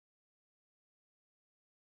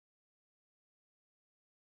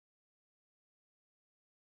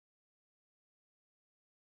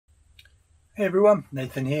Hey everyone,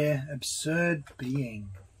 Nathan here, Absurd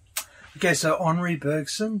Being. Okay, so Henri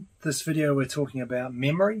Bergson, this video we're talking about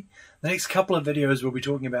memory. The next couple of videos we'll be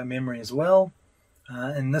talking about memory as well.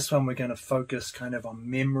 In this one we're going to focus kind of on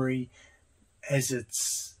memory as it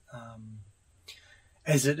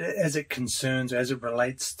concerns, as it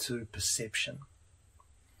relates to perception.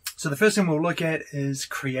 So the first thing we'll look at is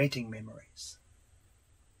creating memories.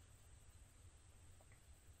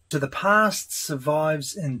 So the past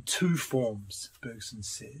survives in two forms, Bergson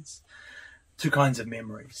says. Two kinds of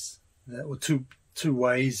memories, or two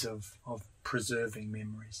ways of preserving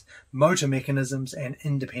memories. Motor mechanisms and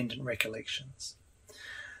independent recollections.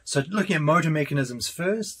 So looking at motor mechanisms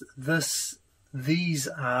first, these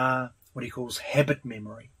are what he calls habit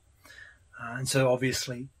memory. And so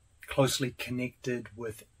obviously closely connected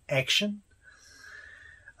with action.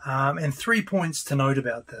 And 3 points to note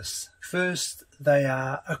about this. First, they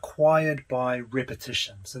are acquired by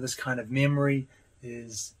repetition. So this kind of memory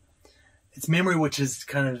it's memory which is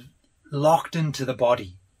kind of locked into the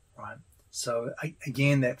body, right? So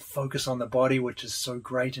again, that focus on the body, which is so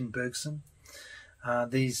great in Bergson.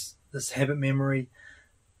 This habit memory,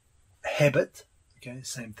 okay,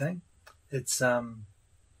 same thing. It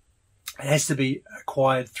has to be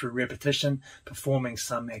acquired through repetition, performing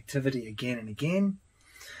some activity again and again.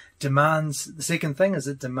 The second thing is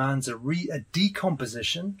it demands a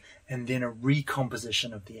decomposition and then a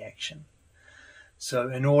recomposition of the action. So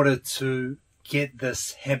in order to get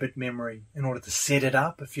this habit memory, in order to set it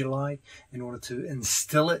up, if you like, in order to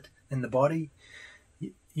instill it in the body,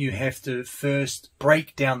 you have to first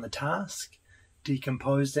break down the task,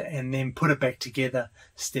 decompose it, and then put it back together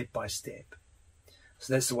step by step.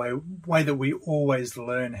 So that's the way that we always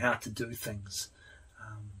learn how to do things.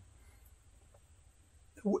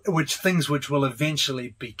 Which will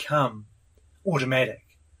eventually become automatic,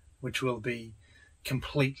 which will be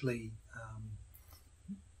completely,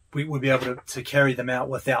 we'll be able to carry them out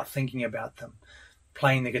without thinking about them.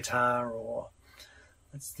 Playing the guitar, or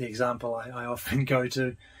that's the example I often go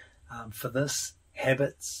to for this,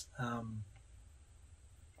 habits.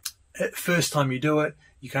 First time you do it,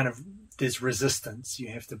 there's resistance. You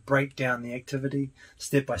have to break down the activity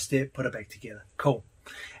step by step, put it back together. Cool.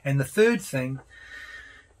 And the third thing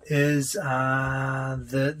is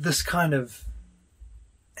this kind of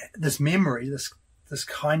memory,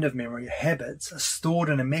 habits are stored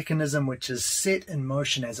in a mechanism which is set in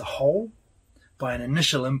motion as a whole by an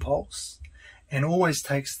initial impulse and always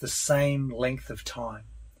takes the same length of time.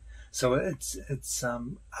 So it's a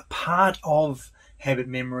part of habit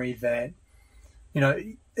memory that,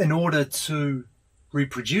 in order to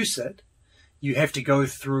reproduce it, you have to go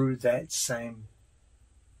through that same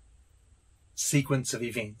sequence of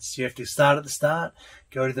events. You have to start at the start,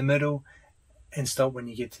 go to the middle, and stop when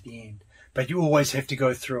you get to the end. But you always have to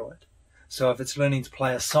go through it. So if it's learning to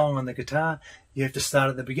play a song on the guitar, you have to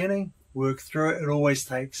start at the beginning, work through it. It always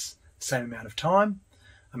takes the same amount of time.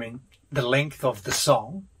 I mean, the length of the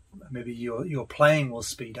song, maybe your playing will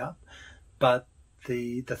speed up, but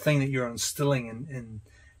the thing that you're instilling in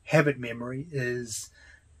habit memory is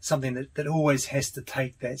something that always has to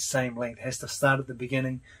take that same length, has to start at the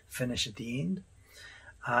beginning, finish at the end.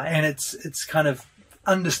 And it's kind of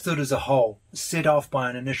understood as a whole, set off by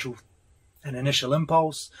an initial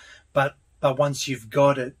impulse, but once you've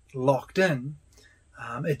got it locked in,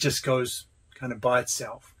 it just goes kind of by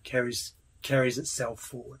itself, carries itself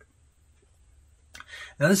forward.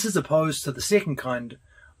 Now this is opposed to the second kind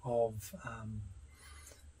of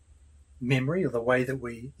memory, or the way that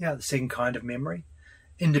the second kind of memory,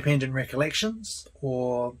 independent recollections,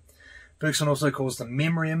 or Bergson also calls them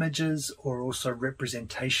memory images, or also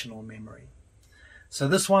representational memory. So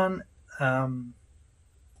this one,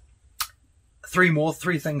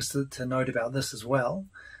 three things to note about this as well.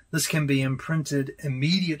 This can be imprinted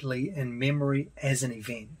immediately in memory as an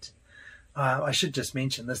event. I should just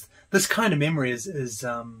mention this kind of memory is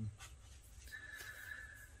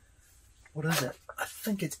what is it? I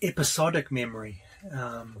think it's episodic memory.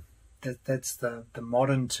 That's the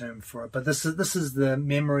modern term for it. But this is the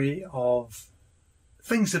memory of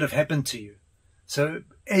things that have happened to you. So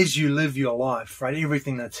as you live your life, right,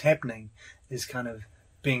 everything that's happening is kind of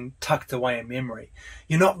being tucked away in memory.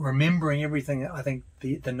 You're not remembering everything. I think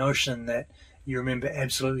the notion that you remember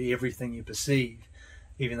absolutely everything you perceive,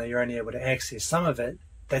 even though you're only able to access some of it,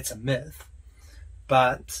 that's a myth.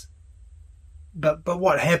 But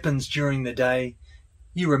what happens during the day,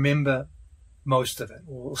 you remember most of it,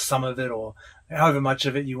 or some of it, or however much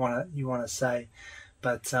of it you want to say.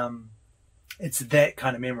 But it's that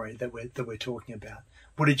kind of memory that we're talking about.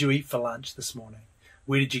 What did you eat for lunch this morning?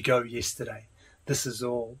 Where did you go yesterday? This is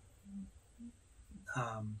all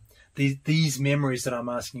these memories that I'm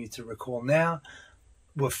asking you to recall now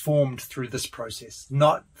were formed through this process,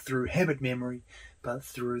 not through habit memory, but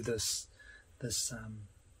through this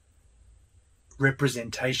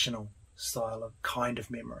representational style of kind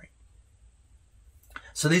of memory.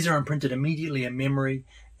 So these are imprinted immediately in memory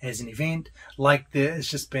as an event, like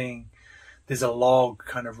there's a log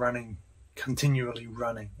kind of continually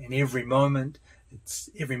running, and every moment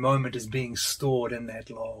is being stored in that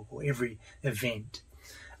log, or every event.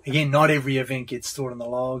 Again, not every event gets stored in the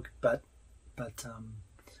log, but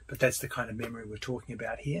that's the kind of memory we're talking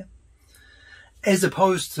about here, as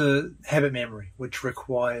opposed to habit memory, which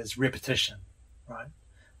requires repetition, right?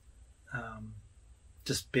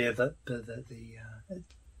 Just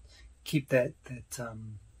keep that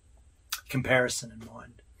comparison in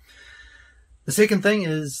mind. The second thing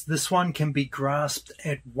is this one can be grasped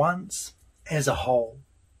at once as a whole.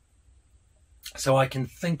 So I can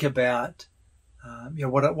think about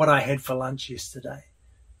what I had for lunch yesterday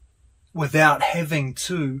without having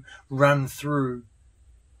to run through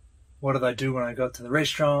what did I do when I got to the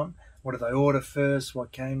restaurant, what did I order first,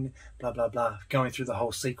 what came, blah, blah, blah, going through the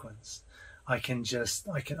whole sequence. I can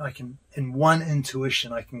in one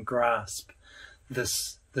intuition, I can grasp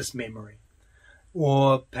this memory,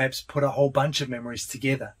 or perhaps put a whole bunch of memories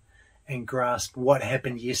together and grasp what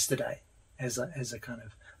happened yesterday as a kind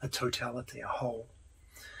of a totality, a whole.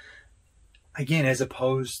 Again, as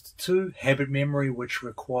opposed to habit memory, which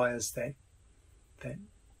requires that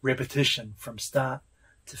repetition from start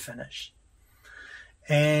to finish.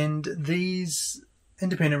 And these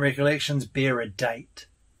independent recollections bear a date.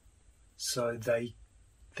 So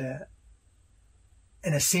an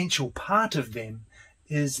essential part of them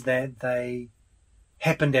is that they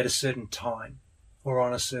happened at a certain time or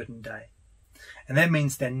on a certain day. And that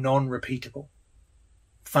means they're non-repeatable,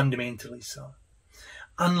 fundamentally so.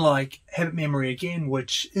 Unlike habit memory, again,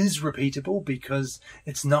 which is repeatable because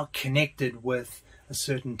it's not connected with a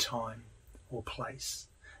certain time or place.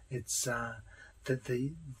 It's that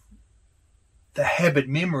the habit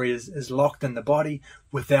memory is locked in the body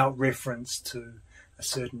without reference to a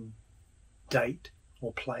certain date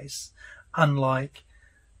or place, unlike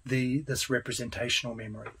this representational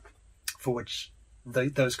memory, for which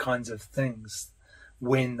those kinds of things,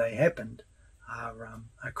 when they happened, are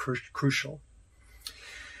crucial.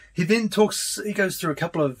 He then goes through a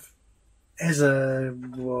couple of,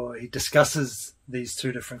 he discusses these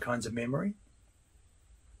two different kinds of memory.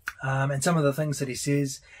 And some of the things that he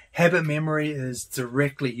says, habit memory is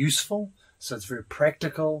directly useful, so it's very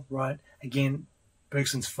practical, right? Again,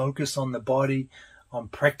 Bergson's focus on the body, on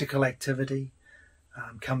practical activity,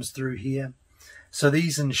 comes through here. So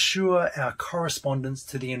these ensure our correspondence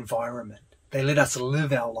to the environment. They let us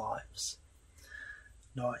live our lives.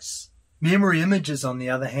 Nice. Memory images, on the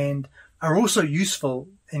other hand, are also useful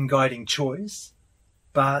in guiding choice,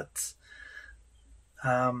 but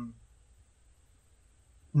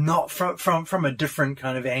not from a different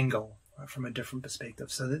kind of angle, from a different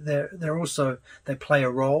perspective. So they play a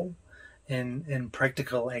role in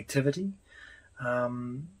practical activity,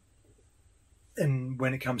 and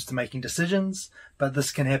when it comes to making decisions, but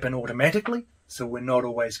this can happen automatically, so we're not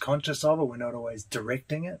always conscious of it, we're not always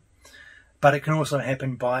directing it. But it can also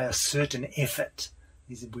happen by a certain effort.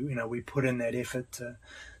 We put in that effort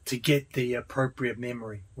to get the appropriate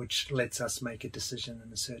memory, which lets us make a decision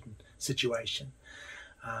in a certain situation.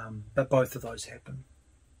 But both of those happen.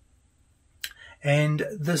 And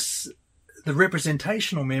the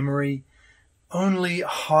representational memory, only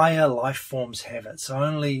higher life forms have it. So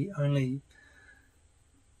only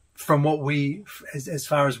from what as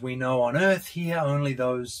far as we know on Earth here, only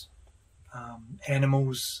those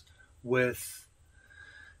animals with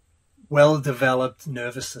well-developed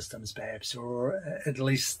nervous systems, perhaps, or at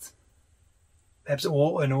least, perhaps in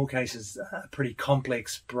all cases, a pretty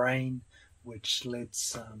complex brain, which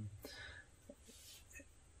lets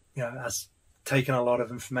us take in a lot of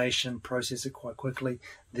information, process it quite quickly.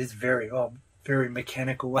 This very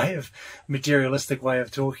mechanical materialistic way of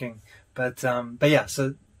talking, but yeah.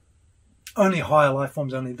 So only higher life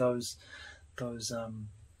forms, only those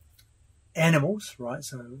animals, right?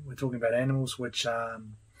 So we're talking about animals which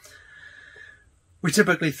we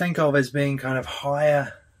typically think of as being kind of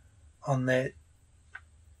higher on that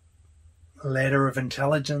ladder of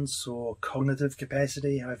intelligence or cognitive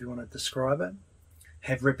capacity, however you want to describe it,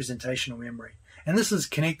 have representational memory. And this is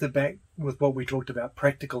connected back with what we talked about,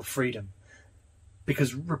 practical freedom,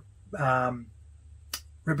 because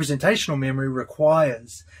representational memory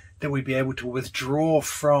requires that we be able to withdraw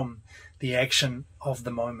from the action of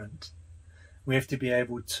the moment. We have to be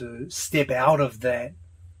able to step out of that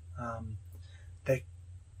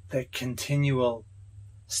continual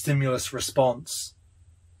stimulus response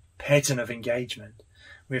pattern of engagement.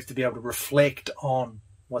 We have to be able to reflect on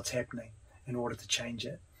what's happening in order to change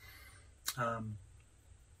it.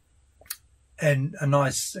 And a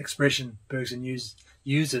nice expression Bergson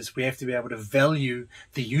uses, we have to be able to value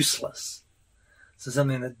the useless. So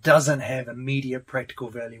something that doesn't have immediate practical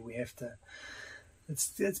value, we have to,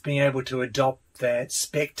 it's being able to adopt that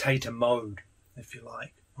spectator mode, if you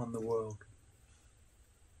like, on the world.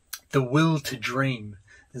 The will to dream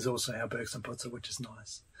is also how Bergson puts it, which is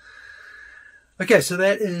nice. Okay, so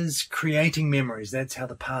that is creating memories. That's how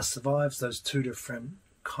the past survives, those two different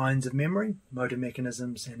kinds of memory, motor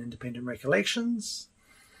mechanisms and independent recollections.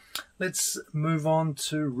 Let's move on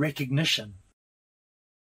to recognition.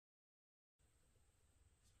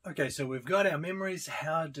 Okay, so we've got our memories.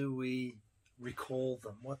 How do we recall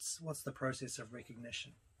them? What's the process of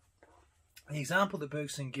recognition? The example that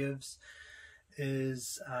Bergson gives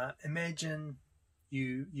is imagine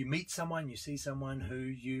you meet someone, you see someone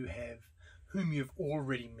whom you've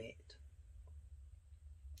already met,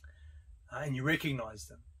 and you recognize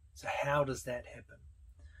them. So how does that happen?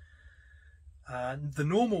 The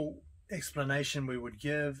normal explanation we would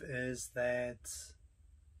give is that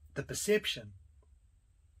the perception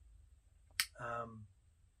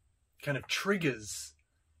kind of triggers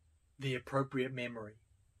the appropriate memory,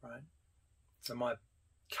 right? So my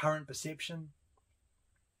current perception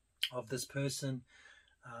of this person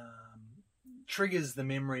triggers the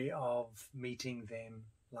memory of meeting them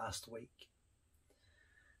last week.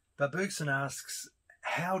 But Bergson asks,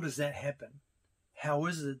 how does that happen? How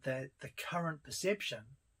is it that the current perception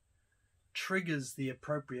triggers the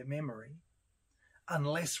appropriate memory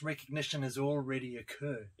unless recognition has already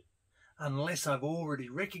occurred? Unless I've already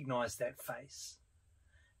recognized that face,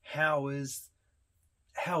 how is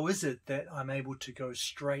it that I'm able to go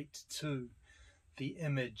straight to the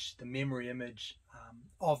image, the memory image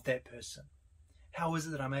of that person? How is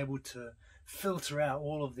it that I'm able to filter out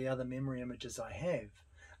all of the other memory images I have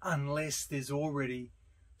unless there's already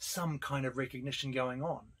some kind of recognition going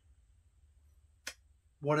on?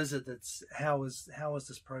 What is it how is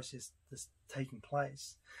this process taking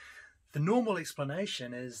place? The normal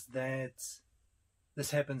explanation is that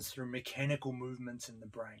this happens through mechanical movements in the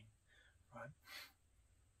brain, right?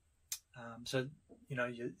 So,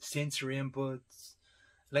 your sensory inputs,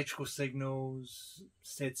 electrical signals,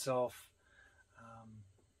 sets off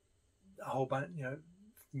a whole bunch,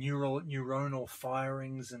 neuronal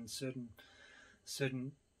firings and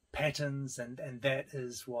certain patterns, and that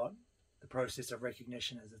is what the process of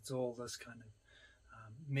recognition is. It's all this kind of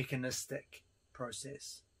mechanistic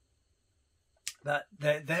process. But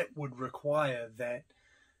that would require that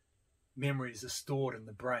memories are stored in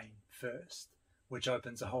the brain first, which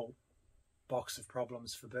opens a whole box of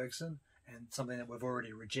problems for Bergson and something that we've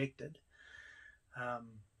already rejected.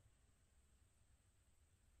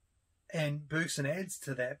 And Bergson adds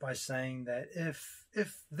to that by saying that if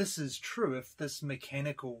this is true, if this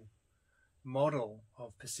mechanical model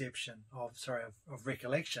of perception, of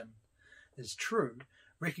recollection is true,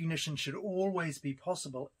 recognition should always be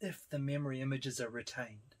possible if the memory images are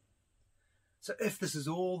retained. So if this is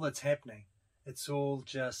all that's happening, it's all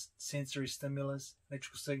just sensory stimulus,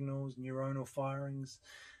 electrical signals, neuronal firings,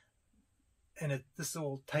 and this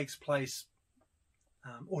all takes place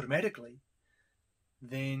automatically,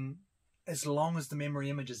 then as long as the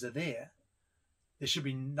memory images are there, there should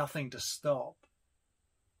be nothing to stop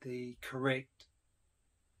the correct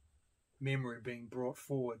memory being brought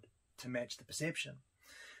forward to match the perception.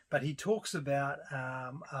 But he talks about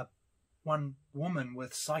one woman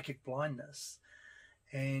with psychic blindness,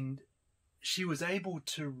 and she was able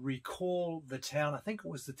to recall the town. I think it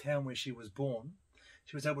was the town where she was born.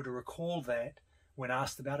 She was able to recall that when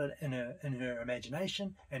asked about it in her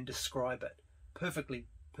imagination and describe it perfectly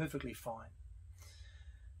fine.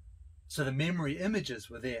 So the memory images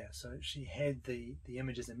were there. So she had the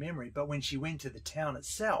images in memory. But when she went to the town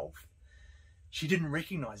itself, she didn't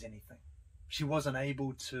recognize anything. She wasn't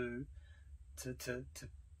able to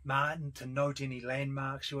note any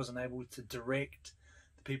landmarks. She wasn't able to direct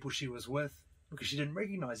the people she was with because she didn't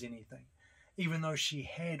recognize anything, even though she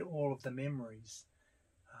had all of the memories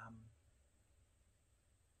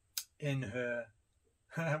in her.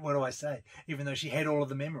 What do I say? Even though she had all of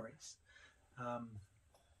the memories.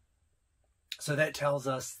 So that tells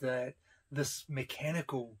us that this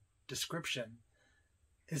mechanical description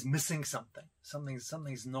is missing something.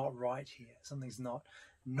 Something's not right here. Something's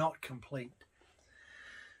not complete.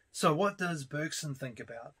 So what does Bergson think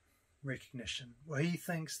about recognition? Well, he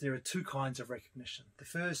thinks there are two kinds of recognition. The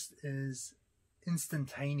first is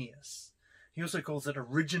instantaneous. He also calls it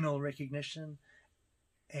original recognition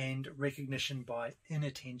and recognition by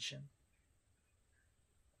inattention.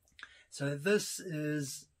 So this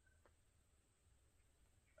is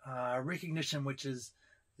recognition which is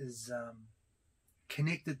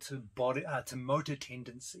connected to body, to motor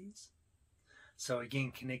tendencies. So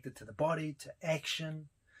again, connected to the body, to action,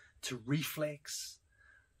 to reflex.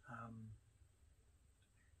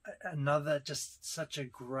 Another just such a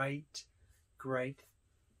great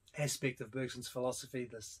aspect of Bergson's philosophy,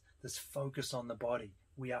 this focus on the body.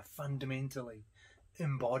 We are fundamentally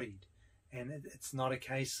embodied, and it's not a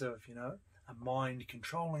case of, you know, a mind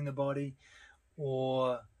controlling the body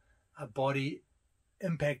or a body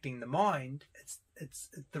impacting the mind. It's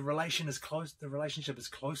the relation is close. The relationship is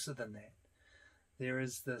closer than that. There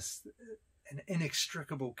is an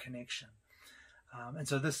inextricable connection, and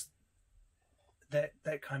so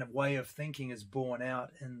that kind of way of thinking is borne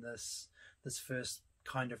out in this first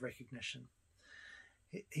kind of recognition.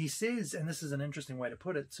 He says, and this is an interesting way to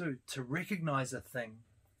put it too, to recognize a thing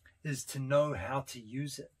is to know how to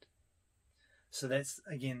use it. So that's,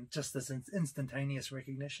 again, just this instantaneous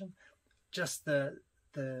recognition, just the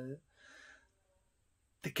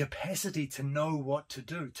capacity to know what to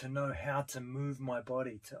do, to know how to move my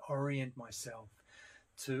body, to orient myself,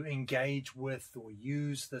 to engage with or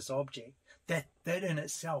use this object. That in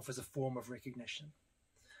itself is a form of recognition.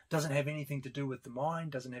 Doesn't have anything to do with the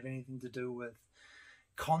mind, doesn't have anything to do with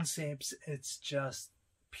concepts. It's just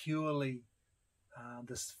purely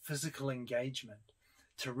this physical engagement.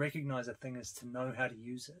 To recognize a thing is to know how to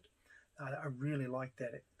use it. I really like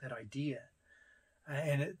that idea,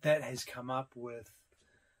 and that has come up with.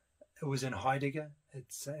 It was in Heidegger.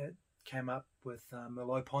 It came up with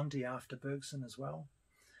Merleau-Ponty after Bergson as well.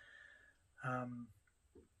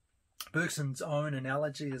 Bergson's own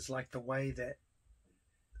analogy is like the way that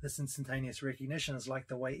this instantaneous recognition is like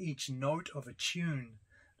the way each note of a tune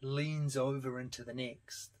leans over into the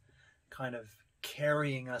next, kind of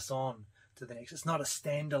carrying us on to the next. It's not a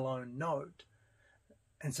standalone note,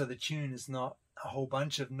 and so the tune is not a whole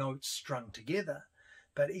bunch of notes strung together,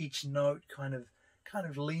 but each note kind of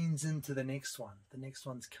leans into the next one. The next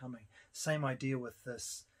one's coming. Same idea with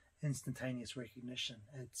this instantaneous recognition.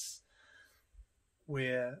 It's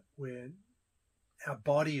where our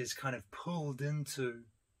body is kind of pulled into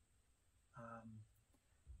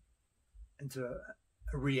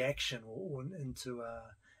a reaction or into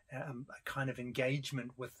a kind of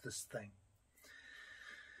engagement with this thing,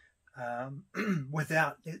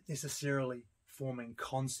 without it necessarily forming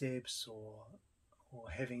concepts or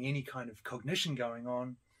having any kind of cognition going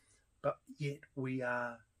on, but yet we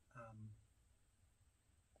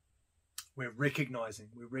recognize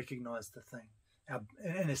the thing.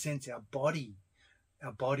 In a sense, our bodies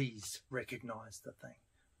recognize the thing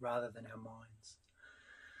rather than our minds.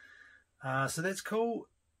 So that's cool.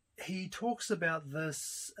 He talks about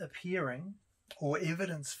this appearing, or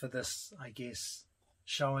evidence for this, I guess,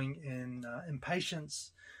 showing in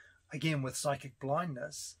patients, again with psychic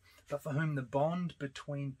blindness, but for whom the bond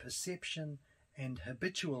between perception and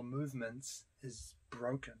habitual movements is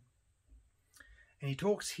broken. And he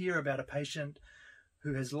talks here about a patient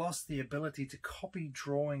who has lost the ability to copy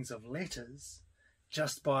drawings of letters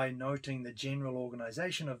just by noting the general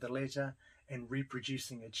organization of the letter and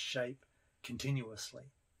reproducing its shape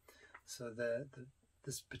continuously. So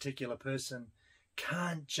this particular person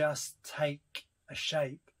can't just take a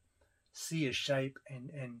shape, see a shape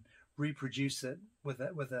and reproduce it with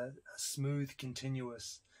a smooth,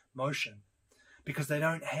 continuous motion, because they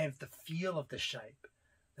don't have the feel of the shape.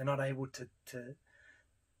 They're not able to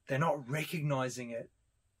they're not recognizing it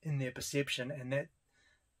in their perception, and that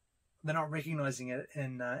they're not recognizing it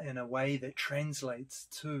in a way that translates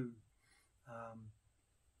to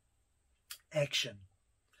action.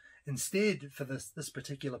 Instead, for this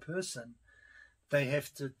particular person, they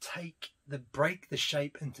have to break the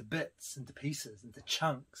shape into bits, into pieces, into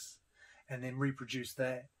chunks, and then reproduce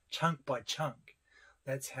that chunk by chunk.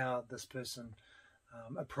 That's how this person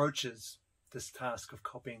approaches this task of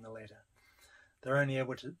copying the letter. They're only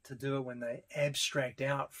able to do it when they abstract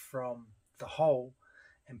out from the whole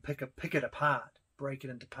and pick it apart, break it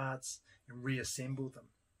into parts, and reassemble them.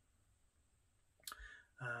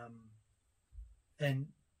 And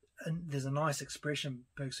there's a nice expression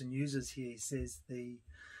Bergson uses here. He says the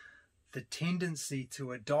tendency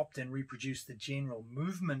to adopt and reproduce the general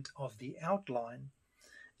movement of the outline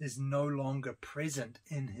is no longer present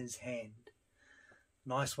in his hand.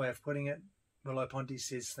 Nice way of putting it. Merleau-Ponty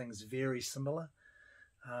says things very similar.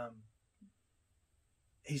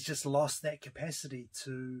 He's just lost that capacity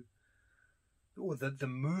to, or the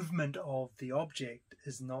movement of the object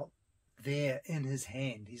is not there in his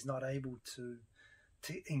hand. He's not able to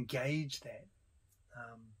engage that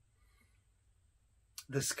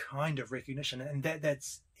this kind of recognition, and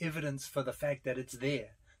that's evidence for the fact that it's there,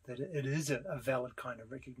 that it is a valid kind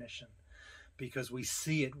of recognition, because we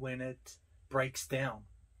see it when it breaks down,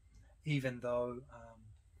 even though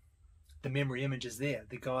the memory image is there.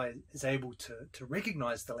 The guy is able to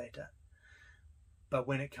recognize the letter, but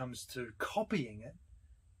when it comes to copying it,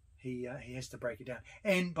 he has to break it down.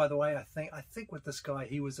 And by the way, I think with this guy,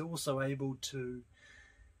 he was also able to,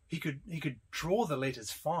 he could draw the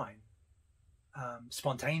letters fine,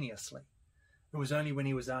 spontaneously. It was only when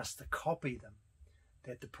he was asked to copy them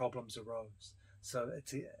that the problems arose. So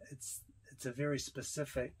it's a very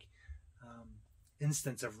specific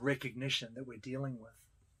instance of recognition that we're dealing with.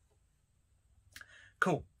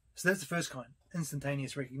 Cool. So that's the first kind,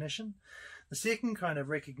 instantaneous recognition. The second kind of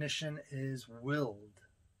recognition is willed.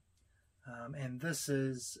 And this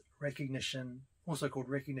is recognition, also called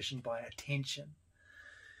recognition by attention.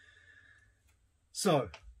 So,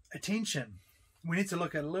 attention. We need to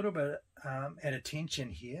look a little bit at attention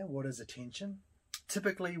here. What is attention?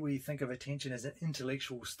 Typically, we think of attention as an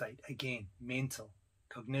intellectual state. Again, mental,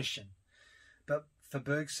 cognition. But for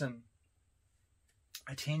Bergson,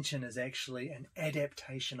 attention is actually an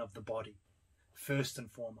adaptation of the body, first and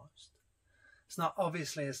foremost.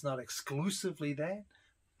 It's not exclusively that,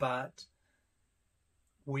 but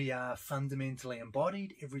we are fundamentally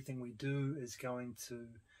embodied. Everything we do is going to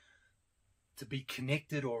be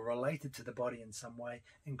connected or related to the body in some way,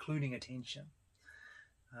 including attention.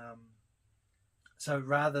 So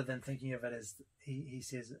rather than thinking of it as, he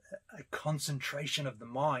says, a concentration of the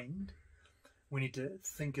mind, we need to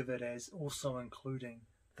think of it as also including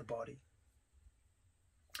the body.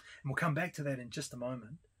 And we'll come back to that in just a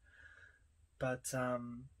moment. But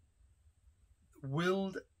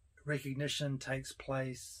willed recognition takes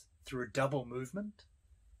place through a double movement.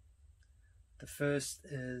 The first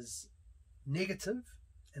is negative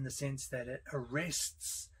in the sense that it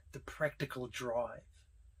arrests the practical drive.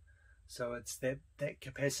 So it's that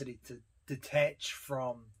capacity to detach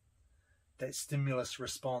from that stimulus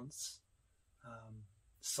response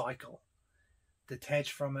cycle,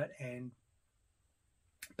 detach from it and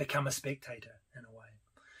become a spectator in a way.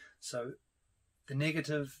 So the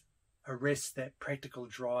negative arrests that practical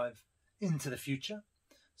drive into the future.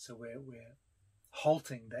 So we're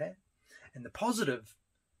halting that. And the positive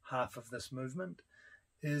half of this movement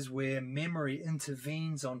is where memory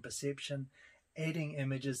intervenes on perception, adding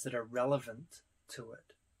images that are relevant to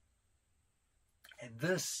it. And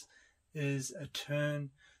this is a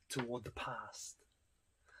turn toward the past.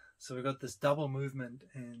 So we've got this double movement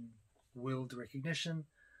in willed recognition,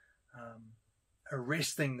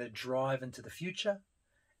 arresting the drive into the future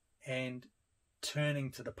and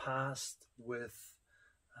turning to the past with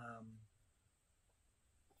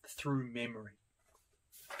through memory.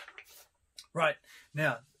 Right,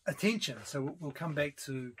 now attention. So we'll come back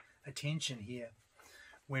to attention here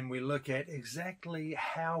when we look at exactly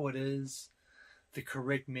how it is the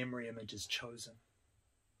correct memory image is chosen.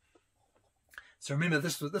 So remember,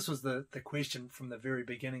 this was the question from the very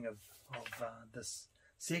beginning of this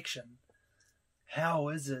section. How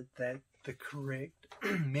is it that the correct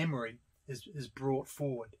memory is brought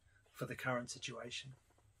forward for the current situation?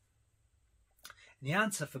 And the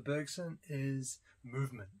answer for Bergson is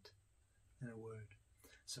movement, in a word.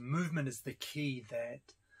 So movement is the key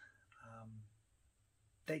that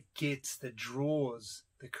draws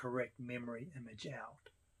the correct memory image out.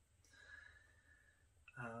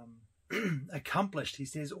 Accomplished, he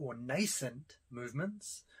says, or nascent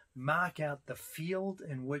movements mark out the field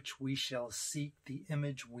in which we shall seek the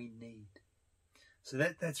image we need. So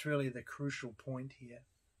that's really the crucial point here.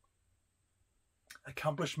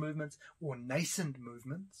 Accomplished movements or nascent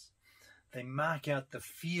movements, they mark out the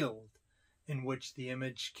field in which the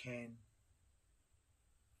image can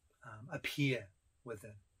appear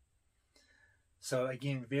within. So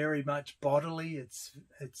again, very much bodily.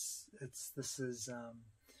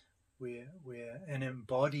 We're an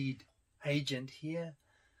embodied agent here,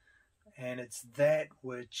 and it's that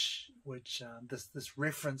which this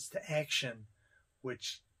reference to action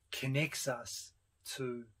which connects us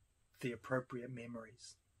to the appropriate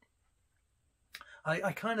memories.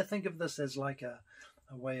 I kind of think of this as like a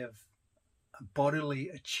way of a bodily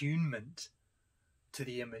attunement to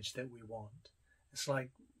the image that we want. It's like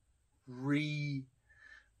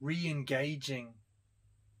re-engaging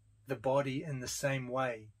the body in the same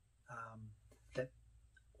way, that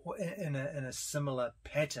in a similar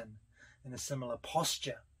pattern, in a similar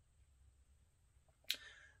posture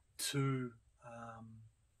to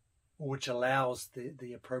which allows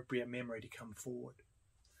the appropriate memory to come forward.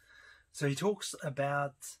 So he talks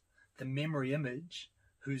about the memory image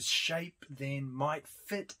whose shape then might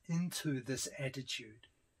fit into this attitude,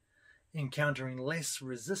 encountering less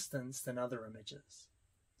resistance than other images.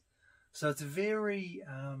 So it's very,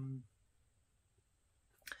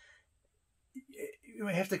 you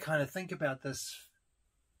have to kind of think about this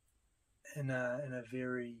in a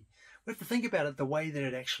very, we have to think about it the way that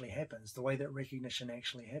it actually happens, the way that recognition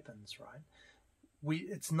actually happens, right?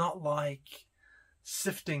 It's not like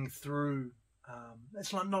sifting through,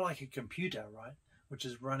 it's not like a computer, right? Which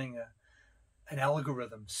is running an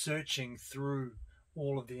algorithm, searching through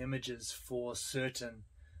all of the images for certain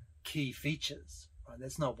key features, right?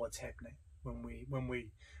 That's not what's happening when we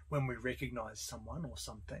recognize someone or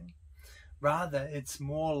something. Rather, it's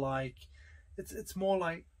more like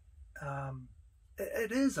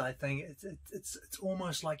it is. I think it's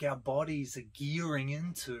almost like our bodies are gearing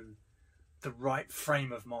into the right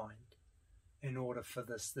frame of mind in order for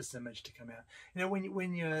this image to come out. You know,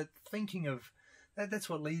 when you're thinking of that's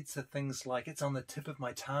what leads to things like it's on the tip of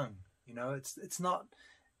my tongue. You know, it's not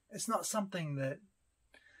something that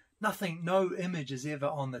no image is ever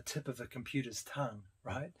on the tip of a computer's tongue,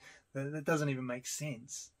 right? That doesn't even make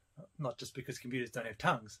sense. Not just because computers don't have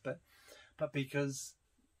tongues, but because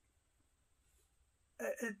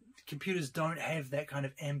computers don't have that kind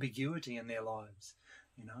of ambiguity in their lives.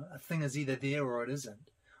 You know, a thing is either there or it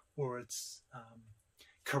isn't, or it's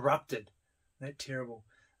corrupted. That terrible.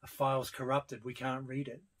 A file's corrupted. We can't read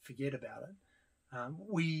it. Forget about it.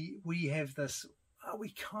 We have this. We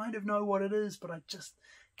kind of know what it is, but I just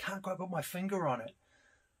can't quite put my finger on it.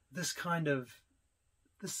 This kind of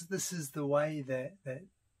this is the way that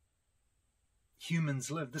humans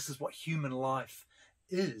live. This is what human life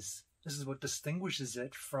is. This is what distinguishes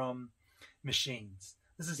it from machines.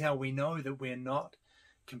 This is how we know that we're not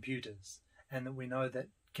computers, and that we know that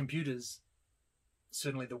computers,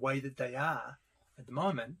 certainly the way that they are at the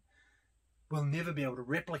moment, will never be able to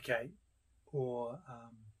replicate or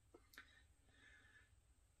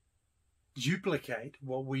duplicate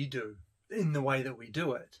what we do in the way that we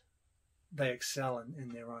do it. They excel in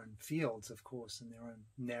their own fields, of course, in their own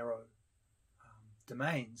narrow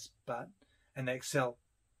domains, and they excel,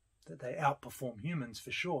 that they outperform humans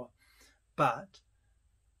for sure, but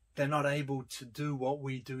they're not able to do what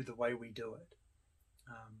we do the way we do it.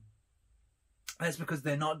 That's because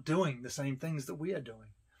they're not doing the same things that we are doing,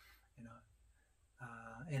 you know.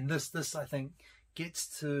 And this I think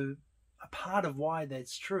gets to a part of why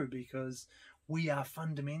that's true, because we are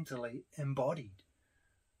fundamentally embodied.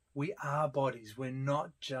 We are bodies. We're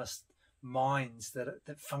not just minds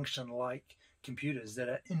that function like computers, that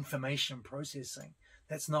are information processing.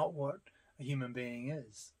 That's not what a human being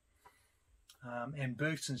is. And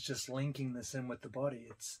Bergson's just linking this in with the body.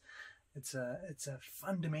 It's a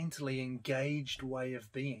fundamentally engaged way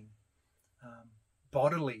of being,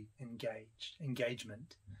 bodily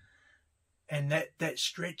engagement, and that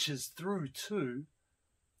stretches through to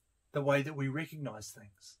the way that we recognize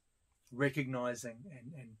things, recognizing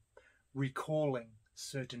and recalling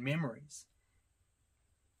certain memories.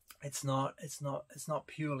 It's not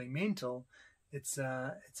purely mental. It's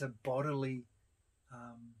a bodily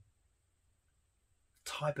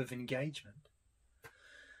type of engagement.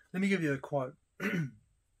 Let me give you a quote.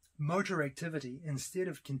 Motor activity, instead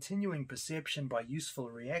of continuing perception by useful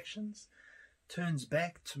reactions, turns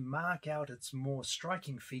back to mark out its more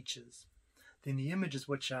striking features. Then the images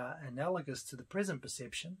which are analogous to the present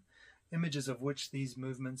perception, images of which these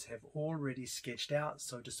movements have already sketched out,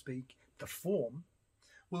 so to speak, the form,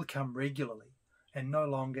 will come regularly and no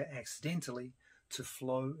longer accidentally to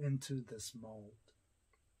flow into this mold.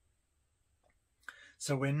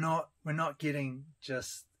 So we're not getting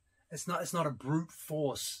just, it's not a brute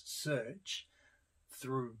force search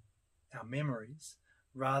through our memories.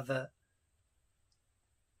 Rather,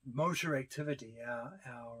 motor activity,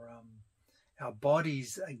 our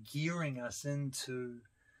bodies are gearing us into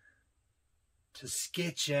to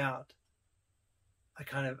sketch out a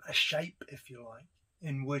kind of a shape, if you like,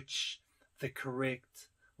 in which the correct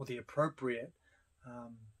or the appropriate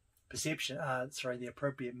the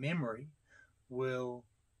appropriate memory will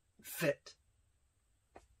fit.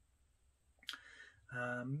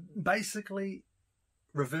 Basically,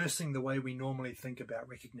 reversing the way we normally think about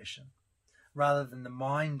recognition. Rather than the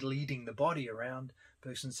mind leading the body around,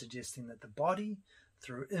 Bergson suggesting that the body,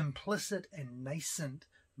 through implicit and nascent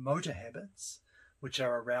motor habits, which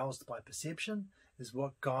are aroused by perception, is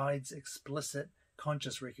what guides explicit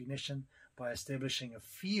conscious recognition by establishing a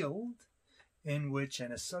field in which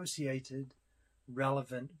an associated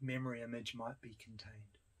relevant memory image might be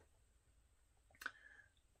contained.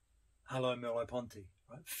 Hello Merleau-Ponty,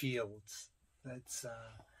 right? Fields. That's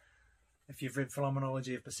If you've read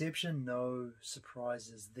Phenomenology of Perception, no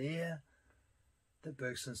surprises there that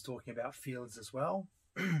Bergson's talking about fields as well.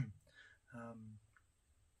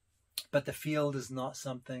 But the field is not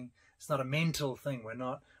something, it's not a mental thing.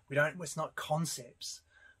 It's not concepts.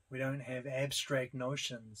 We don't have abstract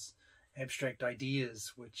notions, abstract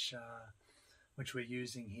ideas, which we're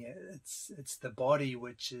using here. It's the body,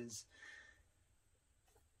 which is,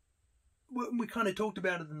 we kind of talked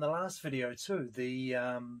about it in the last video too. The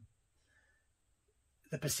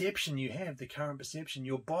perception you have, the current perception,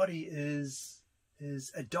 your body is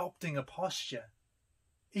adopting a posture,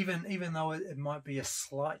 even though it might be a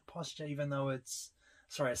slight posture, even though it's,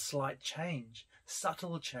 sorry, a slight change,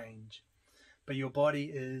 subtle change, but your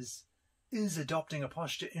body is adopting a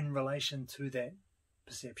posture in relation to that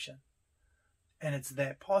perception. And it's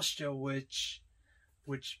that posture which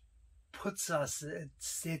puts us, it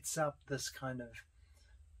sets up this kind of,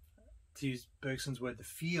 to use Bergson's word, the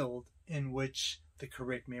field in which the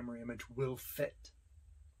correct memory image will fit.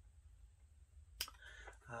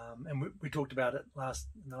 And we talked about it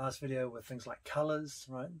in the last video with things like colors,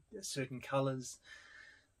 right? Certain colors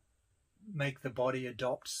make the body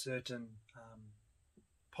adopt certain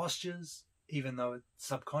postures, even though it's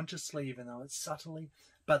subconsciously, even though it's subtly,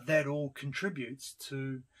 but that all contributes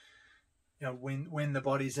to, when the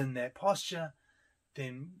body's in that posture,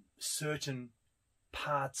 then certain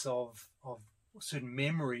parts of certain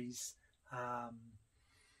memories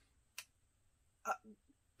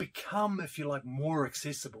become, if you like, more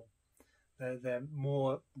accessible. They're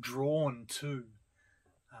more drawn to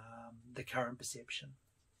the current perception.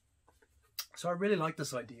 So I really like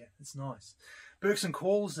this idea. It's nice. Bergson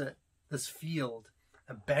calls it, this field,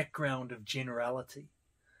 a background of generality,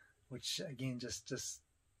 which again just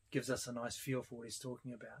gives us a nice feel for what he's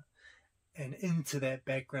talking about. And into that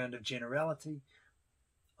background of generality,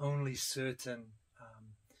 only certain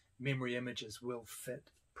memory images will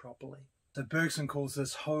fit properly. So Bergson calls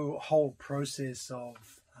this whole process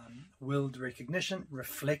of willed recognition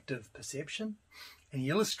reflective perception, and he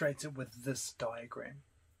illustrates it with this diagram.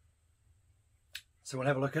 So we'll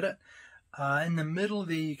have a look at it. In the middle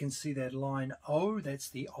there you can see that line O, that's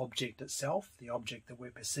the object itself, the object that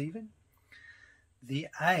we're perceiving. The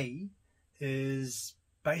A is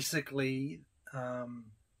basically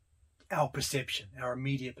our perception, our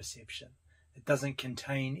immediate perception. It doesn't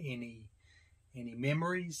contain any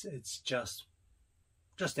memories. It's just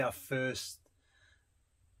our first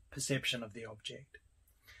perception of the object.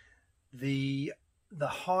 The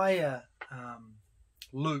higher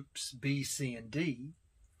loops B, C, and D,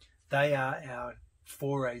 they are our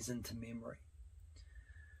forays into memory.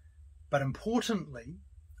 But importantly,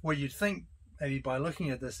 what you'd think maybe by looking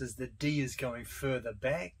at this is that D is going further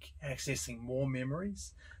back, accessing more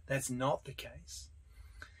memories. That's not the case.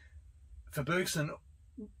 For Bergson,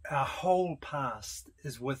 our whole past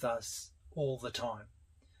is with us all the time.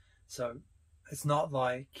 So it's not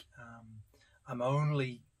like I'm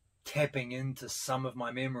only tapping into some of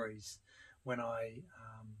my memories when I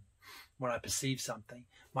perceive something.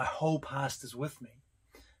 My whole past is with me,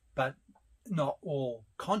 but not all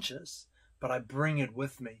conscious, but I bring it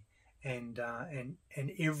with me, and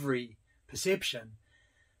every perception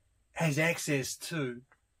has access to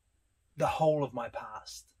the whole of my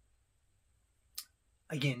past.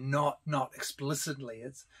 Again, not explicitly.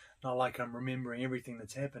 It's not like I'm remembering everything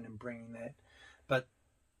that's happened and bringing that, but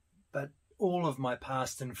all of my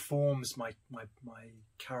past informs my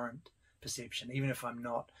current perception, even if I'm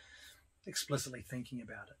not explicitly thinking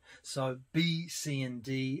about it. So B, C, and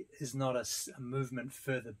D is not a movement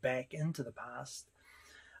further back into the past.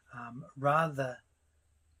 Rather,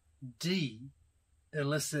 D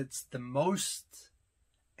elicits the most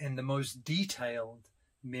detailed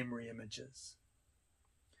memory images.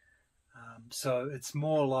 So it's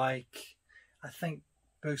more like, I think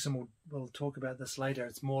Bergson will talk about this later,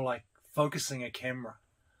 it's more like focusing a camera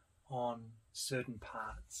on certain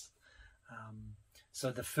parts.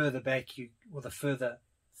 So the further back the further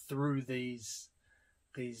through these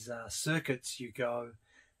circuits you go,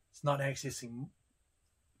 it's not accessing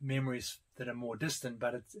memories that are more distant,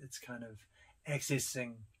 but it's kind of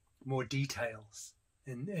accessing more details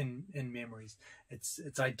in memories.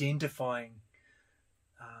 It's identifying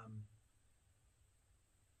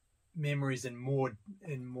memories in more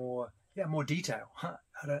detail. How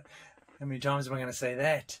many times am I going to say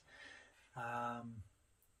that?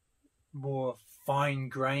 More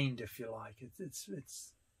fine-grained, if you like. It's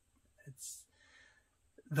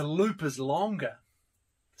the loop is longer,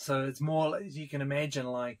 so it's more, as you can imagine,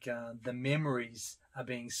 like the memories are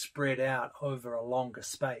being spread out over a longer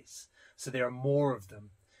space, so there are more of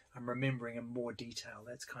them. I'm remembering in more detail.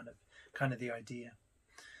 That's kind of the idea.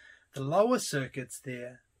 The lower circuits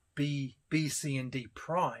there, B, C, and D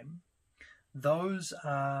prime, those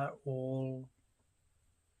are all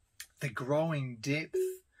the growing depth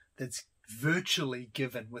that's virtually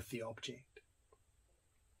given with the object.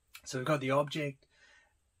 So we've got the object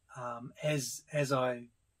as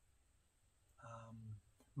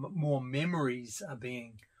more memories are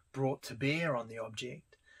being brought to bear on the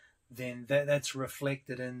object, then that's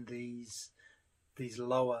reflected in these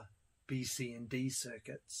lower B, C, and D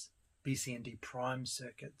circuits, B, C, and D prime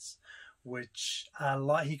circuits, which are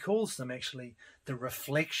like, he calls them actually the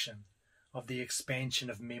reflection of the expansion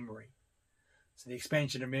of memory. So the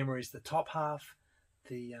expansion of memory is the top half,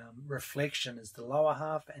 the reflection is the lower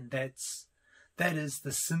half, and that is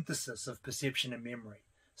the synthesis of perception and memory.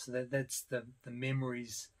 So that's the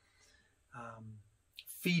memories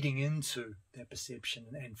feeding into their perception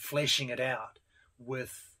and fleshing it out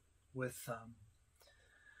with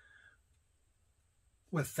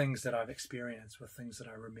things that I've experienced, with things that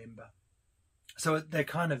I remember. So they're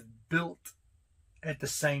kind of built at the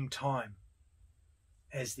same time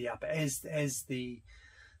as the upper, as I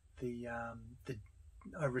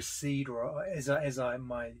recede, or as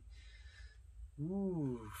I'm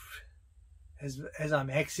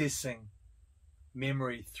accessing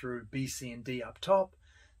memory through B, C, and D up top,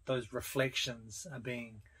 those reflections are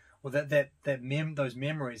being, or those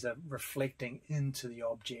memories are reflecting into the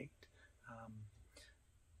object,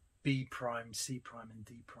 B prime, C prime, and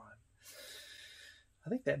D prime. I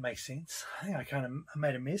think that makes sense. I think I kind of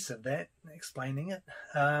made a mess of that explaining it,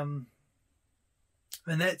 and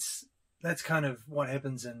that's kind of what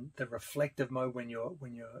happens in the reflective mode when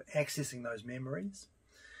you're accessing those memories.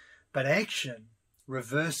 But action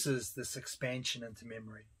reverses this expansion into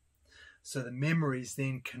memory. So the memories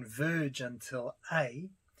then converge until A,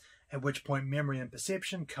 at which point memory and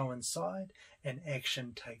perception coincide and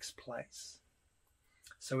action takes place.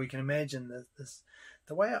 So we can imagine that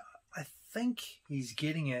the way I think he's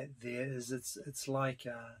getting at there is it's like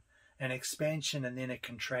an expansion and then a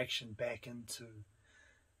contraction back into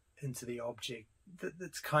the object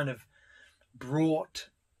that's kind of brought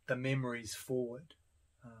the memories forward.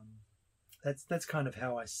 That's kind of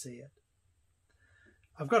how I see it.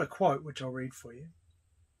 I've got a quote which I'll read for you.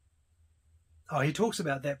 Oh, he talks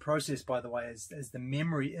about that process, by the way, as the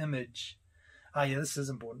memory image. This is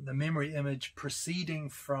important. The memory image proceeding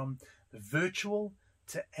from the virtual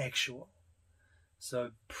to actual.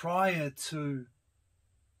 So prior to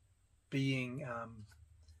being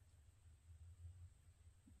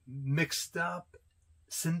mixed up,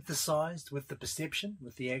 synthesized with the perception,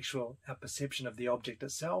 with our perception of the object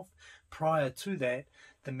itself, prior to that,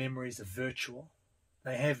 the memories are virtual.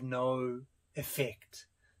 They have no effect.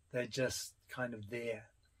 They're just kind of there.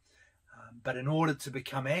 But in order to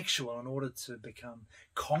become actual, in order to become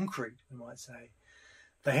concrete, we might say,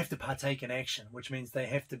 they have to partake in action, which means they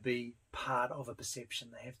have to be part of a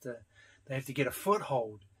perception. They have to get a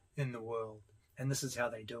foothold in the world, and this is how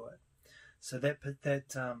they do it. So that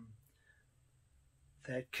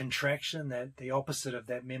contraction, that the opposite of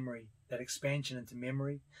that memory, that expansion into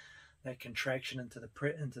memory, that contraction into the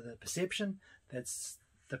perception, that's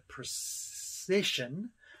the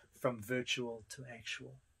procession from virtual to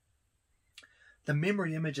actual. The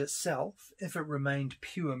memory image itself, if it remained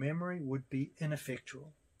pure memory, would be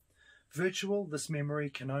ineffectual. Virtual, this memory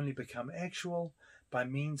can only become actual by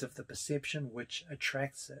means of the perception which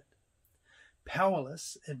attracts it.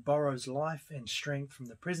 Powerless, it borrows life and strength from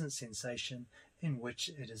the present sensation in which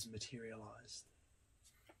it is materialized.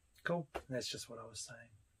 Cool. That's just what I was saying.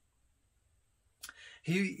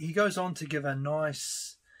 He goes on to give a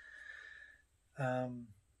nice, a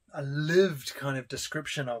lived kind of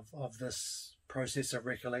description of this process of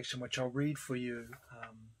recollection, which I'll read for you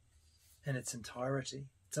in its entirety.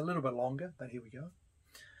 It's a little bit longer, but here we go.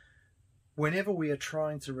 Whenever we are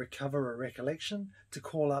trying to recover a recollection, to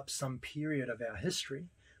call up some period of our history,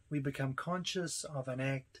 we become conscious of an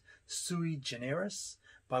act sui generis,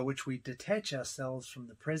 by which we detach ourselves from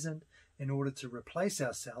the present in order to replace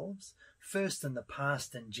ourselves, first in the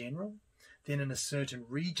past in general, then in a certain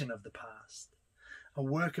region of the past. A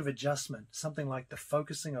work of adjustment, something like the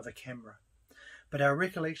focusing of a camera. But our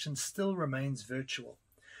recollection still remains virtual.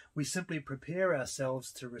 We simply prepare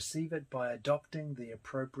ourselves to receive it by adopting the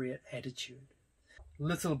appropriate attitude.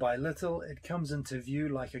 Little by little, it comes into view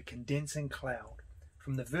like a condensing cloud.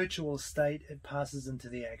 From the virtual state, it passes into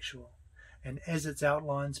the actual. And as its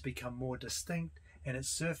outlines become more distinct and its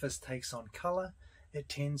surface takes on colour, it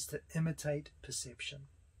tends to imitate perception.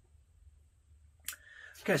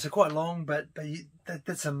 Okay, so quite long, but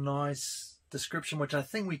that's a nice description, which I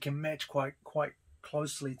think we can match quite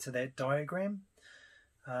closely to that diagram.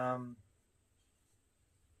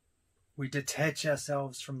 We detach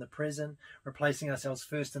ourselves from the present, replacing ourselves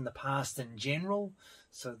first in the past in general,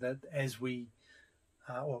 so that as we,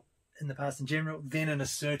 or in the past in general, then in a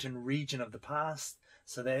certain region of the past,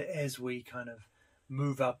 so that as we kind of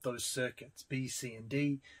move up those circuits, B, C, and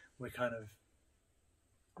D, we're kind of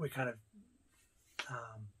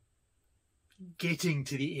getting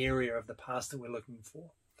to the area of the past that we're looking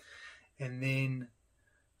for. And then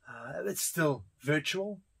it's still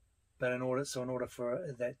virtual, but in order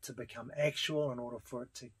for that to become actual, in order for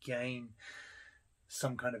it to gain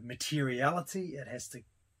some kind of materiality, it has to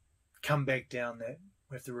come back down. That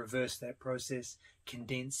we have to reverse that process,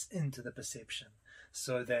 condense into the perception,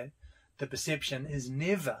 so that the perception is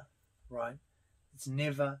never, right? It's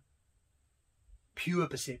never pure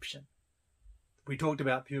perception. We talked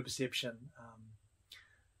about pure perception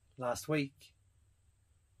last week.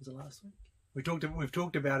 Was it last week? We've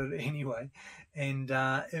talked about it anyway, and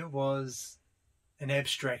it was an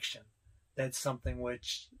abstraction. That's something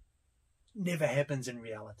which never happens in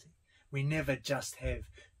reality. We never just have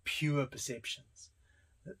pure perceptions,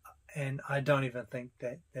 and I don't even think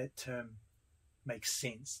that term makes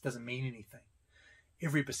sense. Doesn't mean anything.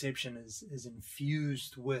 Every perception is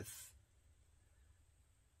infused with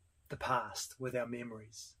the past, with our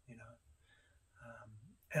memories, you know.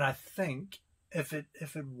 And I think if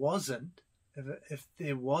there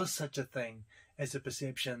was such a thing as a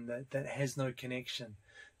perception that has no connection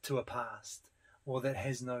to a past, or that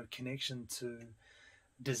has no connection to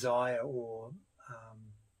desire or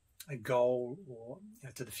a goal, or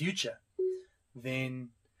to the future,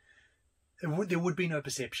 then there would be no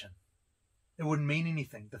perception. It wouldn't mean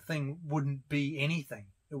anything. The thing wouldn't be anything.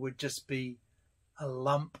 It would just be a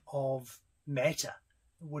lump of matter.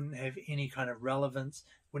 It wouldn't have any kind of relevance,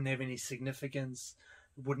 wouldn't have any significance,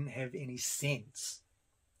 it wouldn't have any sense.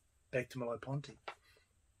 Back to Merleau-Ponty.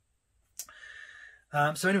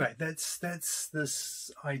 So anyway, that's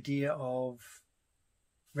this idea of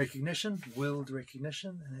recognition, willed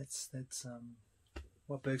recognition, and that's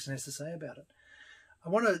what Bergson has to say about it. I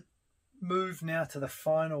want to move now to the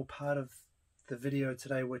final part of the video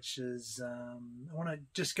today, which is I want to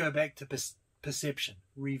just go back to perception,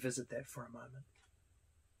 revisit that for a moment.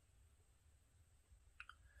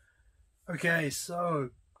 Okay,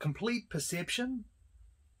 so complete perception,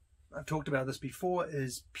 I've talked about this before,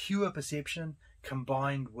 is pure perception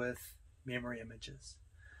combined with memory images.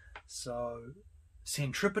 So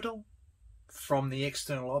centripetal, from the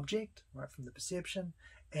external object, right, from the perception,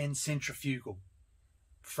 and centrifugal,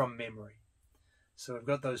 from memory. So we've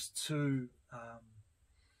got those two,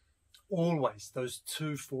 always those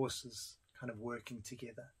two forces kind of working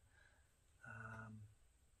together.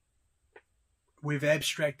 We've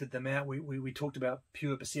abstracted them out. We talked about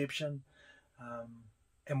pure perception,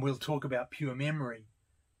 and we'll talk about pure memory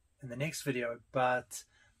in the next video, but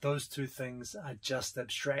those two things are just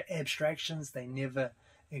abstractions. They never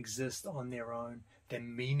exist on their own. They're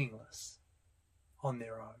meaningless on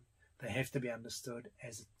their own. They have to be understood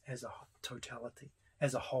as a totality,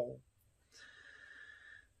 as a whole.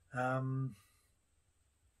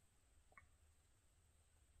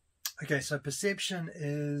 Okay, so perception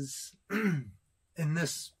is, in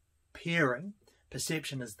this pairing,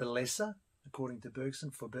 perception is the lesser, according to Bergson,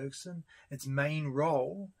 for Bergson. Its main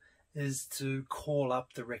role is to call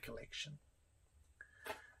up the recollection.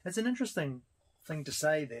 It's an interesting thing to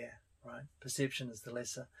say there, right? Perception is the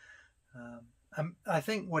lesser. I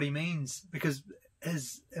think what he means, because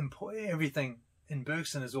everything in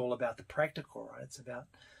Bergson is all about the practical, right? It's about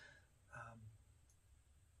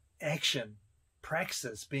action,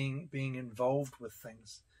 praxis, being involved with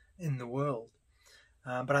things in the world.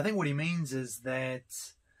 But I think what he means is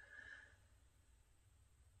that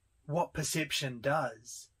what perception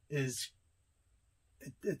does is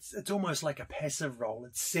it's almost like a passive role.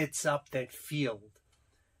 It sets up that field.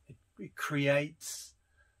 It creates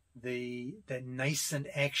that nascent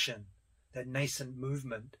action, that nascent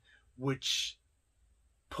movement, which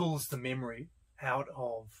pulls the memory out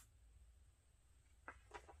of,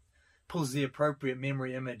 pulls the appropriate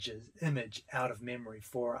memory image out of memory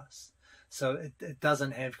for us. So it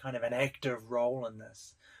doesn't have kind of an active role in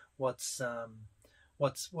this. What's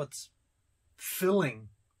filling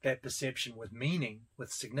that perception with meaning,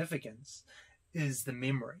 with significance, is the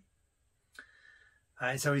memory.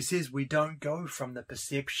 And so he says we don't go from the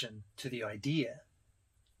perception to the idea.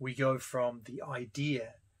 We go from the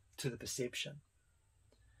idea to the perception.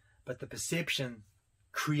 But the perception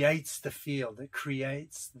creates the field. It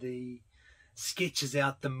creates sketches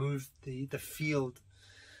out the field.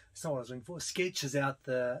 It's not what I was looking for. Sketches out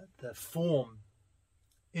the form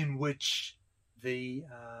in which the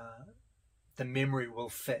memory will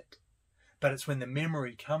fit. But it's when the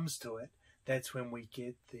memory comes to it, that's when we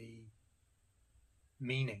get the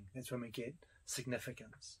meaning. That's when we get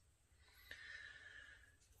significance.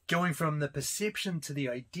 Going from the perception to the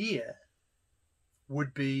idea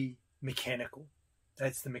would be mechanical.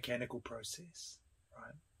 That's the mechanical process,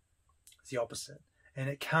 right? It's the opposite. And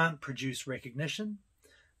it can't produce recognition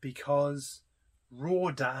because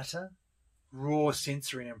raw data, raw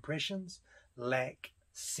sensory impressions lack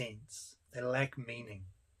sense. They lack meaning.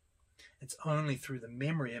 It's only through the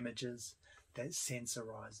memory images that sense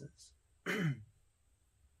arises.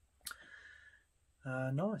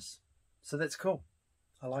 Nice. So that's cool.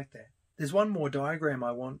 I like that. There's one more diagram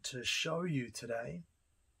I want to show you today,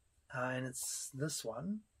 and it's this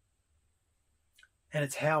one. And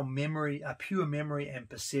it's how memory, pure memory and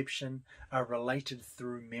perception are related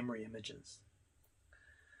through memory images.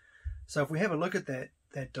 So if we have a look at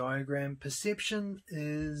that diagram, perception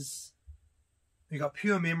is, we've got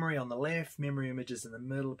pure memory on the left, memory images in the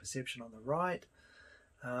middle, perception on the right.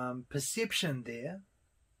 Perception there,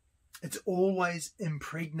 it's always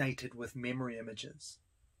impregnated with memory images.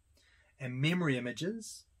 And memory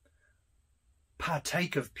images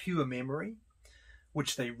partake of pure memory,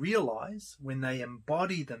 which they realize when they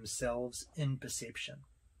embody themselves in perception.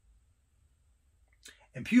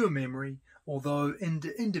 And pure memory, although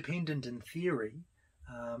independent in theory,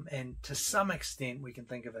 and to some extent we can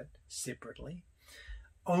think of it separately,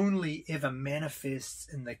 only ever manifests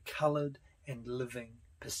in the coloured and living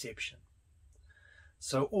perception.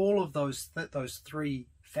 So all of those three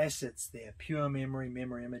facets there, pure memory,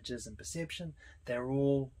 memory images, and perception, they're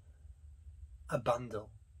all a bundle.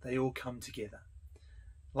 They all come together.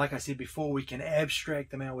 Like I said before, we can abstract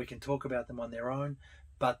them out, we can talk about them on their own,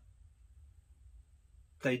 but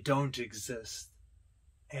they don't exist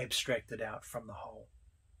abstracted out from the whole.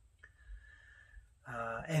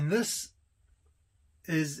 And this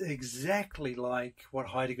is exactly like what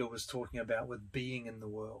Heidegger was talking about with being in the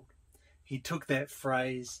world. He took that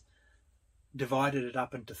phrase, divided it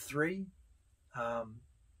up into three,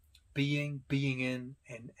 being in,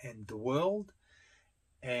 and the world,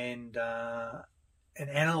 and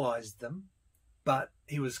analysed them, but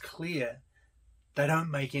he was clear they don't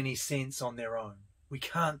make any sense on their own. We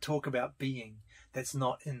can't talk about being that's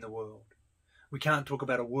not in the world. We can't talk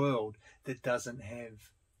about a world that doesn't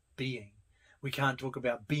have being. We can't talk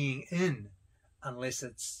about being in unless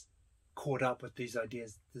it's caught up with these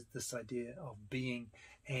ideas, this idea of being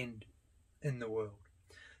and in the world.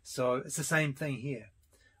 So it's the same thing here.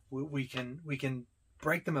 We can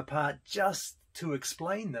break them apart just to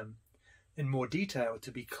explain them in more detail,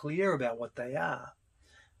 to be clear about what they are,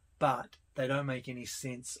 but they don't make any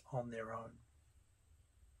sense on their own.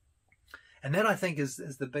 And that, I think, is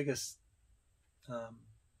the biggest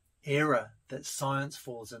error that science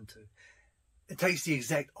falls into. It takes the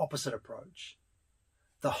exact opposite approach.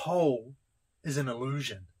 The whole is an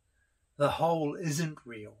illusion. The whole isn't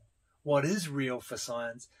real. What is real for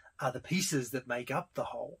science are the pieces that make up the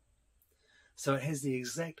whole. So it has the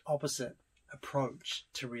exact opposite approach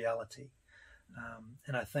to reality.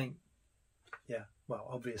 And I think,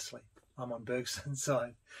 obviously, I'm on Bergson's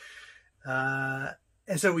side.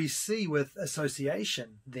 And so we see with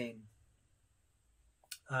association then,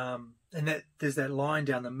 and that there's that line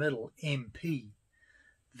down the middle, MP.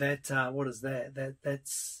 That what is that?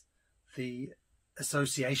 That's the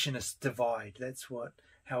associationist divide. That's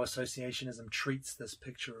how associationism treats this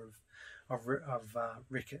picture of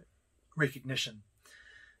recognition.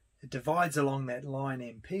 It divides along that line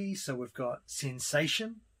MP. So we've got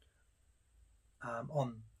sensation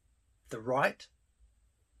on the right,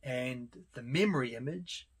 and the memory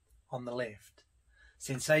image on the left.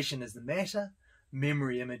 Sensation is the matter,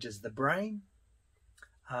 memory image is the brain,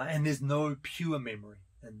 and there's no pure memory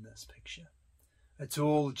in this picture. It's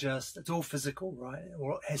all physical, right?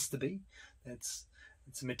 Or it has to be. It's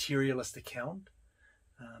a materialist account.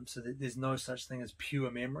 So that there's no such thing as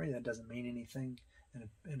pure memory. That doesn't mean anything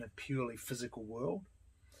in a purely physical world.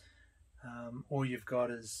 All you've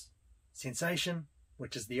got is sensation,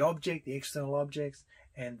 which is the object, the external objects,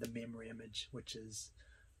 and the memory image, which is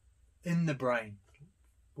in the brain.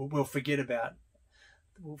 We'll forget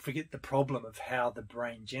the problem of how the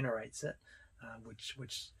brain generates it, which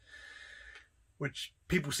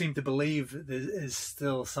people seem to believe is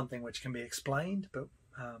still something which can be explained, but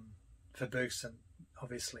for Bergson,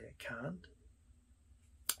 obviously it can't.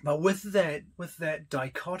 But with that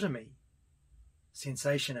dichotomy,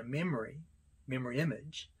 sensation and memory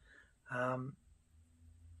image,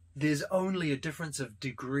 there's only a difference of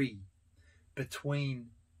degree between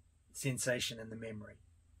sensation and the memory.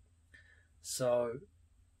 So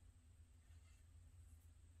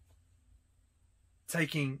I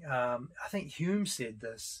think Hume said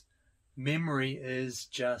this, memory is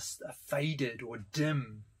just a faded or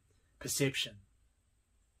dim perception.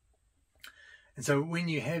 And so when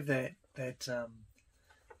you have that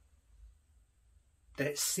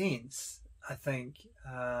sense, I think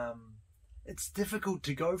it's difficult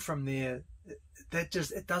to go from there.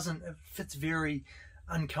 It fits very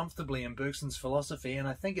uncomfortably in Bergson's philosophy, and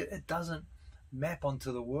I think it doesn't map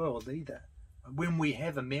onto the world either. When we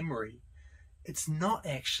have a memory, it's not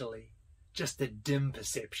actually just a dim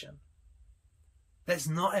perception. That's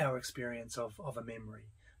not our experience of a memory.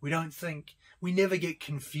 We never get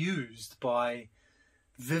confused by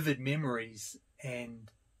vivid memories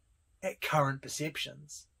and at current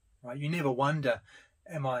perceptions, right? You never wonder,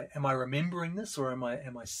 am I remembering this, or am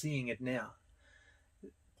I seeing it now?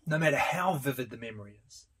 No matter how vivid the memory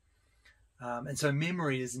is. And so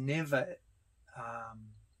memory is never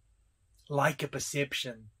like a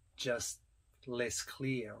perception, just less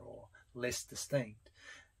clear or less distinct.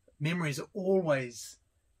 Memories are always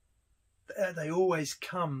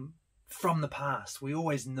come from the past. We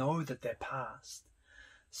always know that they're past.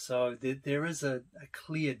 So there is a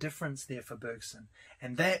clear difference there for Bergson.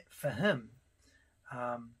 And that, for him,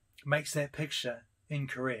 makes that picture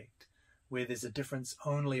incorrect, where there's a difference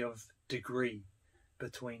only of degree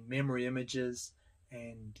between memory images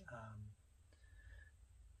and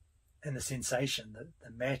the sensation,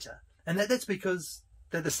 the matter. And that's because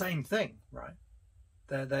they're the same thing, right?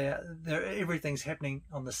 Everything's happening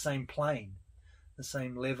on the same plane, the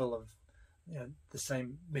same level of, the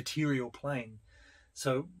same material plane.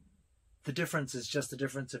 So the difference is just a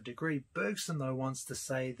difference of degree. Bergson, though, wants to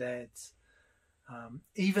say that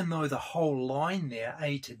even though the whole line there,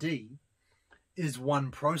 A to D, is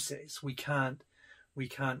one process, we can't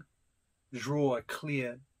draw a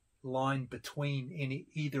clear line between any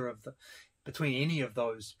of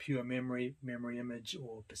those, pure memory, memory image,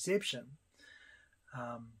 or perception.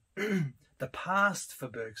 The past for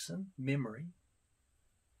Bergson, memory,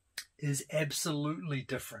 is absolutely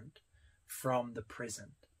different from the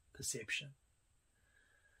present, perception.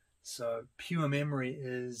 So pure memory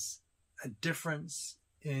is a difference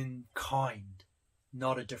in kind,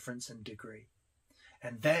 not a difference in degree.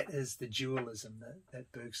 And that is the dualism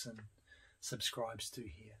that Bergson subscribes to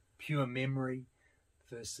here. Pure memory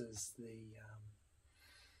versus the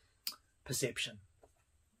perception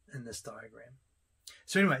in this diagram.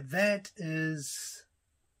 So anyway, that is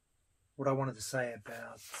what I wanted to say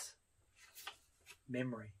about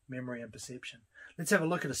memory and perception. Let's have a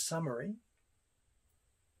look at a summary.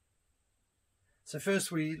 So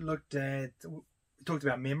first we talked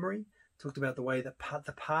about memory, talked about the way that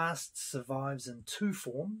the past survives in two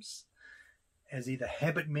forms, as either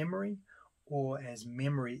habit memory or as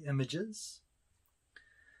memory images.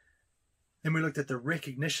 Then we looked at the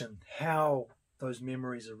recognition, how those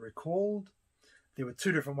memories are recalled. There were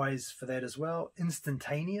two different ways for that as well.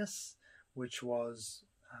 Instantaneous, which was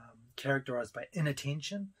characterized by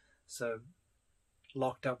inattention, so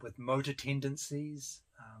locked up with motor tendencies.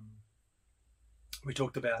 We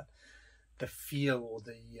talked about the feel, or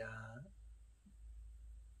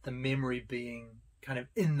the memory being kind of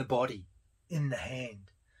in the body, in the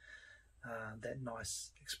hand, that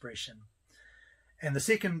nice expression. And the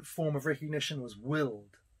second form of recognition was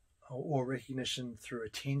willed, or recognition through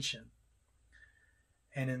attention.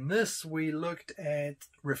 And in this, we looked at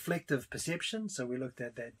reflective perception. So we looked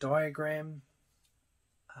at that diagram,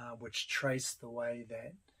 which traced the way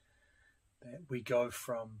that we go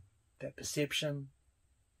from that perception,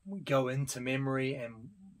 we go into memory, and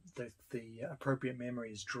the appropriate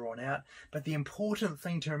memory is drawn out. But the important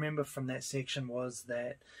thing to remember from that section was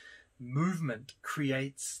that movement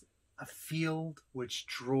creates a field which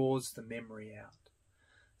draws the memory out.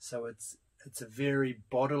 So it's a very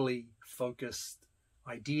bodily focused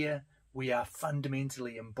idea. We are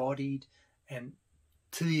fundamentally embodied, and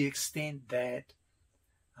to the extent that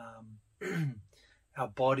our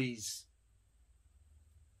bodies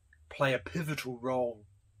play a pivotal role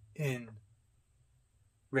in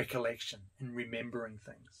recollection, in remembering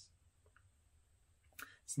things.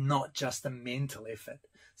 It's not just a mental effort.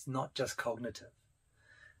 It's not just cognitive.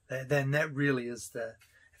 Then that really is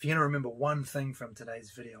if you're going to remember one thing from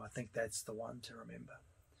today's video, I think that's the one to remember.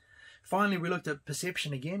 Finally, we looked at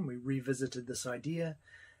perception again. We revisited this idea,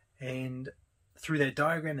 and through that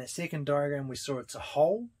diagram, that second diagram, we saw it's a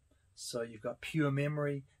whole. So you've got pure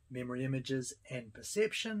memory, memory images, and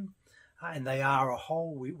perception, and they are a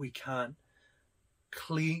whole. We can't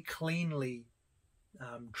cleanly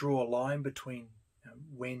draw a line between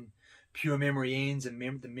when pure memory ends and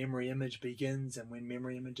the memory image begins, and when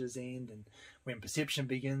memory images end and when perception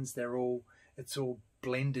begins. It's all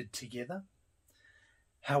blended together.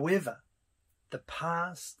 However, the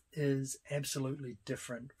past is absolutely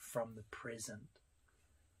different from the present.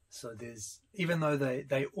 So even though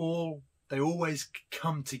they always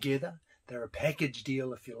come together, they're a package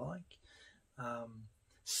deal, if you like,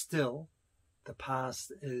 still the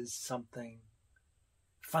past is something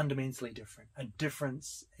fundamentally different, a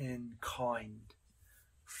difference in kind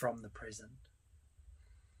from the present.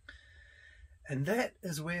 And that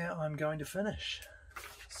is where I'm going to finish.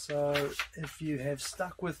 So if you have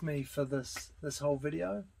stuck with me for this whole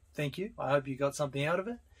video, thank you. I hope you got something out of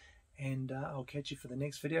it. And I'll catch you for the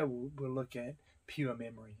next video. We'll look at pure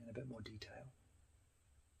memory in a bit more detail.